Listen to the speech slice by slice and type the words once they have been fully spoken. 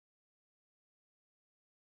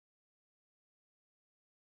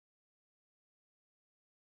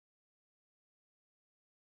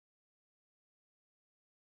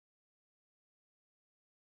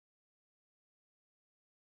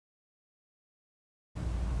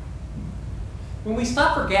When we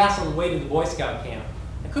stopped for gas on the way to the Boy Scout camp,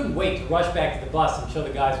 I couldn't wait to rush back to the bus and show the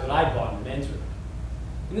guys what I'd bought in the men's room.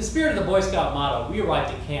 In the spirit of the Boy Scout motto, we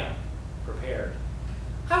arrived at camp prepared.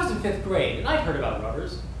 I was in 5th grade, and I'd heard about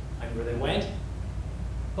rubbers. I knew where they went,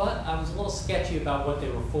 but I was a little sketchy about what they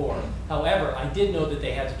were for. However, I did know that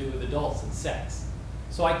they had to do with adults and sex.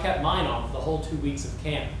 So I kept mine on for the whole 2 weeks of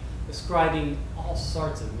camp, ascribing all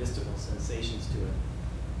sorts of mystical sensations to it.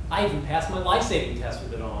 I even passed my life-saving test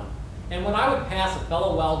with it on. And when I would pass a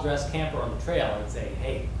fellow well-dressed camper on the trail, I'd say,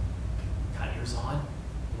 "Hey, got yours on?"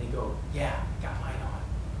 And they'd go, "Yeah, got mine on.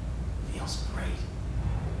 Feels great.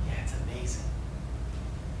 Yeah, it's amazing."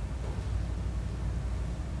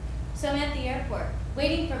 So I'm at the airport,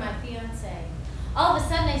 waiting for my fiancé. All of a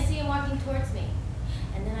sudden, I see him walking towards me.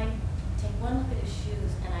 And then I take one look at his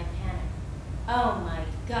shoes, and I panic. Oh my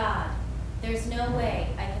God. There's no way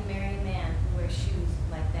I can marry a man who wears shoes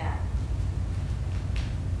like that.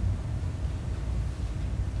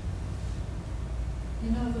 You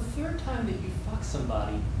know, the 3rd time that you fuck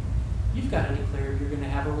somebody, you've got to declare if you're going to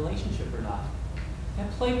have a relationship or not. That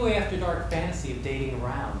Playboy After Dark fantasy of dating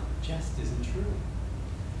around just isn't true.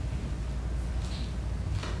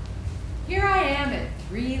 Here I am at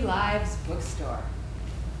 3 Lives bookstore,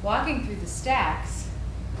 walking through the stacks,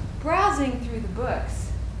 browsing through the books,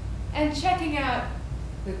 and checking out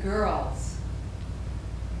the girls.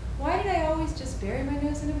 Why did I always just bury my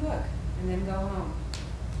nose in a book and then go home?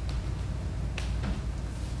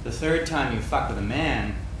 The 3rd time you fuck with a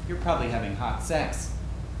man, you're probably having hot sex.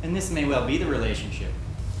 And this may well be the relationship.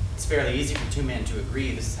 It's fairly easy for 2 men to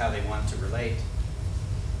agree this is how they want to relate.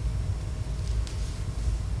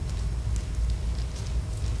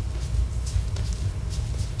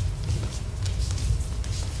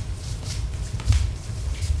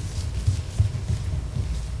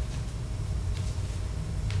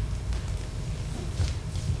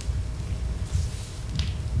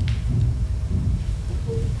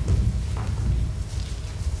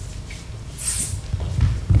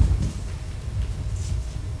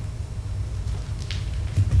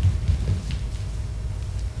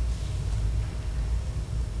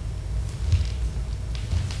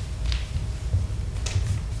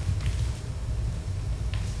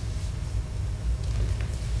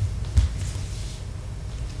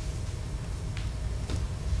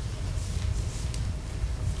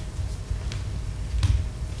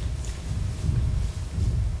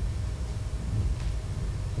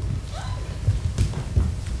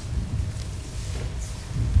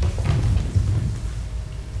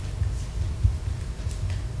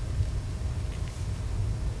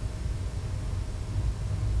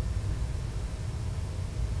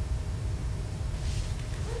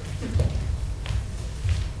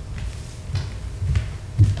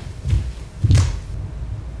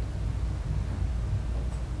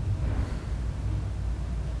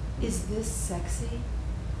 Is this sexy?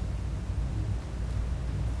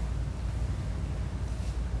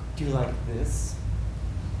 Do you like this?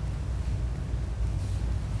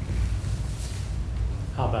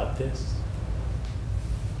 How about this?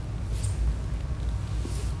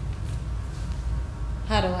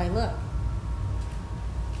 How do I look?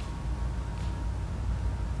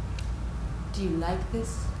 Do you like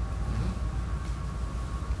this?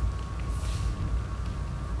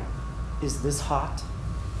 Is this hot?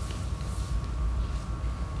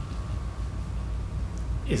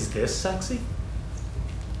 Is this sexy?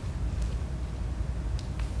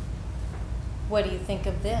 What do you think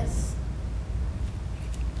of this?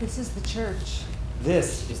 This is the church.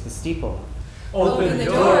 This is the steeple. Open the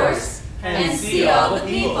doors and see all the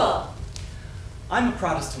people. I'm a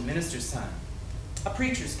Protestant minister's son, a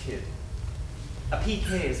preacher's kid, a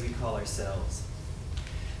PK as we call ourselves.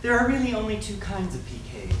 There are really only 2 kinds of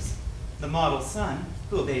PKs, the model son,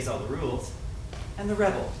 who obeys all the rules, and the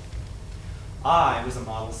rebel. I was a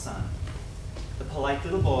model son, the polite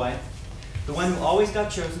little boy, the one who always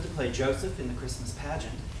got chosen to play Joseph in the Christmas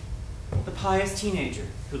pageant, the pious teenager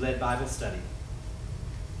who led Bible study.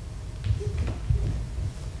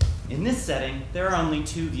 In this setting, there are only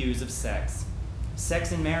 2 views of sex.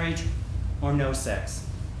 Sex in marriage or no sex.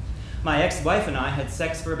 My ex-wife and I had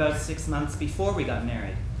sex for about 6 months before we got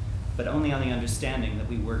married, but only on the understanding that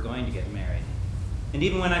we were going to get married. And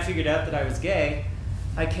even when I figured out that I was gay,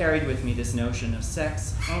 I carried with me this notion of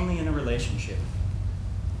sex only in a relationship.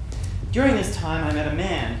 During this time, I met a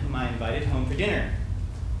man whom I invited home for dinner.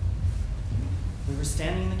 We were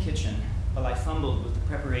standing in the kitchen while I fumbled with the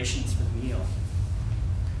preparations for the meal.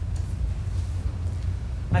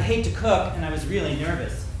 I hate to cook, and I was really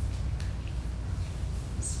nervous.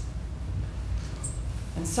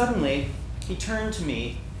 And suddenly, he turned to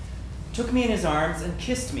me, took me in his arms, and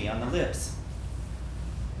kissed me on the lips.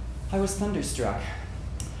 I was thunderstruck.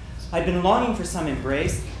 I'd been longing for some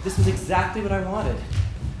embrace. This was exactly what I wanted.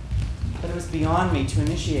 But it was beyond me to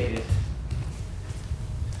initiate it.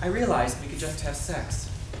 I realized we could just have sex.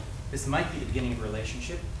 This might be the beginning of a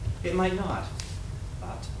relationship. It might not.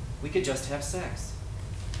 But we could just have sex.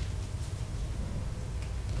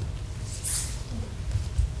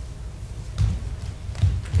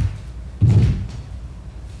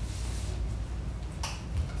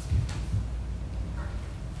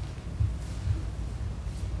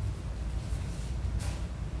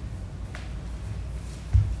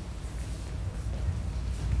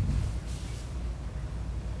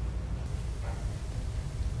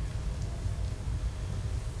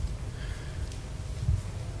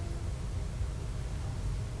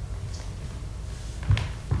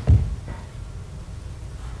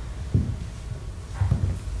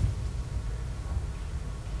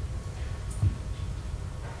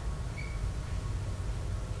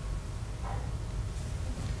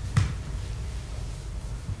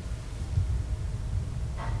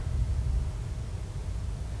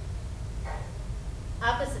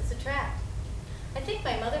 Opposites attract. I think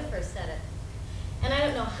my mother first said it. And I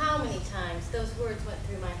don't know how many times those words went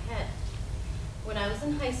through my head. When I was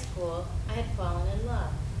in high school, I had fallen in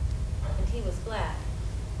love. And he was black.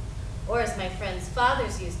 Or as my friends'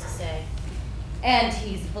 fathers used to say, and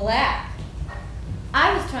he's black.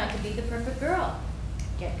 I was trying to be the perfect girl.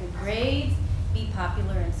 Get good grades, be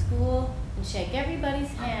popular in school, and shake everybody's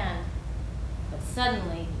hand. But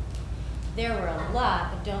suddenly, there were a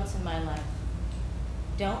lot of don'ts in my life.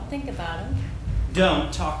 Don't think about him.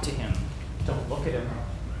 Don't talk to him. Don't look at him.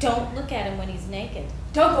 Don't look at him when he's naked.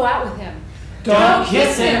 Don't go out with him. Don't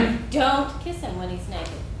kiss him. Don't kiss him when he's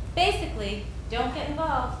naked. Basically, don't get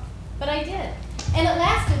involved. But I did. And it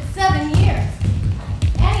lasted 7 years.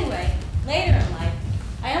 Anyway, later in life,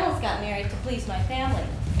 I almost got married to please my family.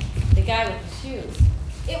 The guy with the shoes.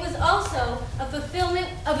 It was also a fulfillment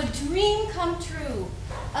of a dream come true.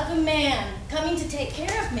 Of a man coming to take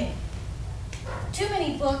care of me. Too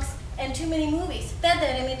many books and too many movies fed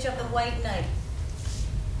that image of the white knight.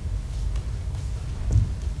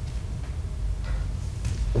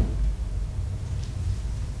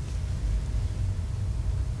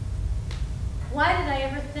 Why did I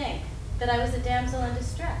ever think that I was a damsel in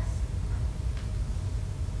distress?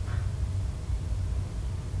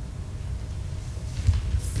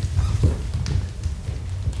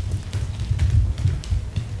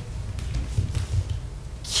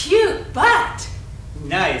 Cute butt!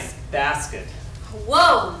 Nice basket.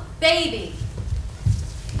 Whoa, baby!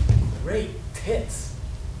 Great tits.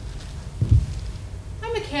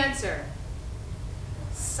 I'm a Cancer.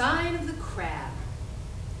 Sign of the crab.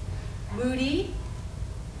 Moody,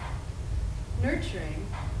 nurturing,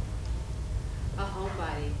 a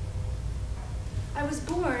homebody. I was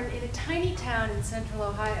born in a tiny town in central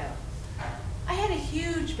Ohio. I had a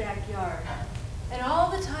huge backyard and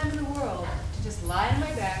all the time in the world to just lie on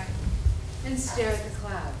my back and stare at the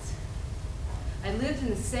clouds. I lived in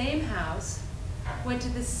the same house, went to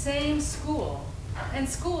the same school, and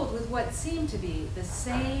schooled with what seemed to be the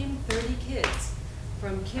same 30 kids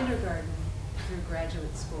from kindergarten through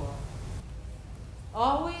graduate school.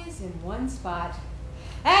 Always in one spot,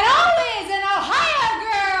 and always an Ohio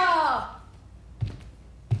girl!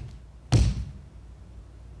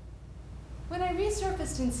 When I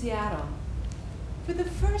resurfaced in Seattle, for the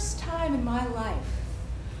first time in my life,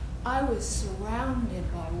 I was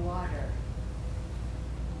surrounded by water.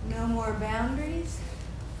 No more boundaries,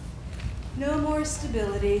 no more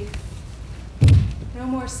stability, no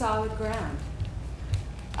more solid ground.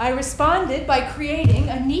 I responded by creating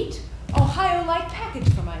a neat, Ohio-like package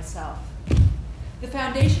for myself. The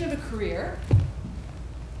foundation of a career,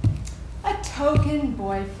 a token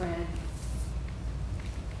boyfriend,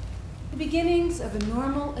 the beginnings of a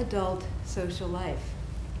normal adult social life.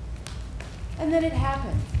 And then it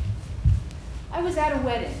happened. I was at a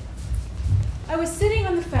wedding. I was sitting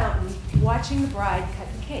on the fountain watching the bride cut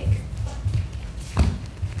the cake.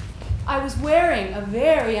 I was wearing a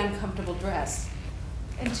very uncomfortable dress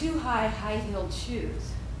and too high-heeled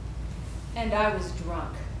shoes. And I was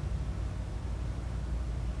drunk.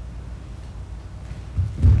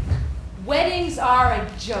 Weddings are a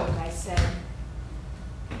joke, I said.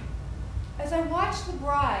 As I watched the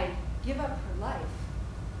bride give up her life,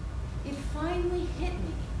 it finally hit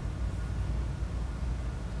me.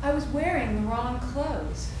 I was wearing the wrong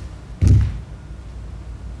clothes.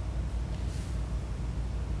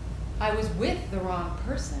 I was with the wrong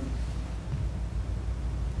person.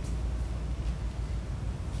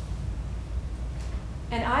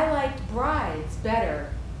 And I liked brides better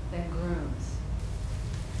than grooms.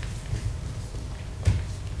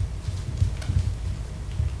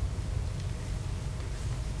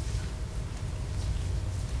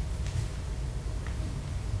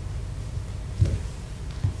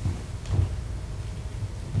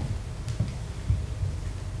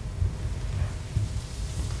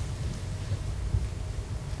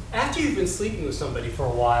 after you've been sleeping with somebody for a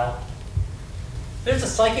while, there's a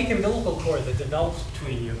psychic umbilical cord that develops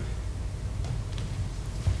between you.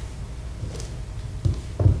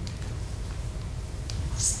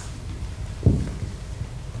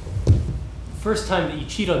 The first time that you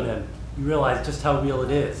cheat on them, you realize just how real it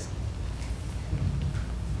is.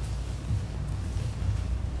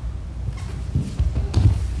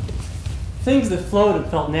 Things that flowed and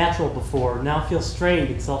felt natural before now feel strained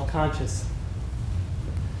and self-conscious.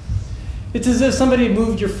 It's as if somebody had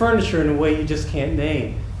moved your furniture in a way you just can't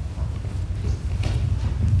name.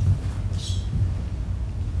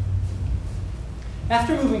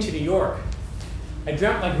 After moving to New York, I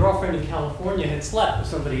dreamt my girlfriend in California had slept with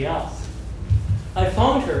somebody else. I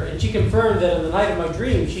phoned her, and she confirmed that on the night of my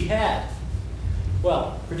dream, she had.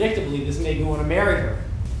 Well, predictably, this made me want to marry her.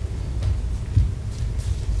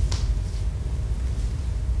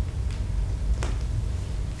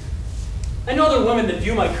 I know there are women that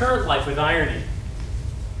view my current life with irony.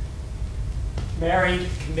 Married,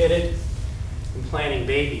 committed, and planning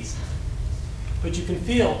babies. But you can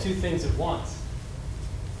feel two things at once.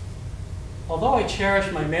 Although I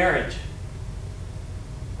cherish my marriage,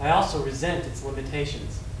 I also resent its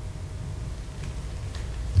limitations.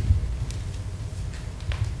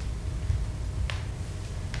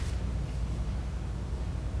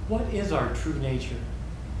 What is our true nature?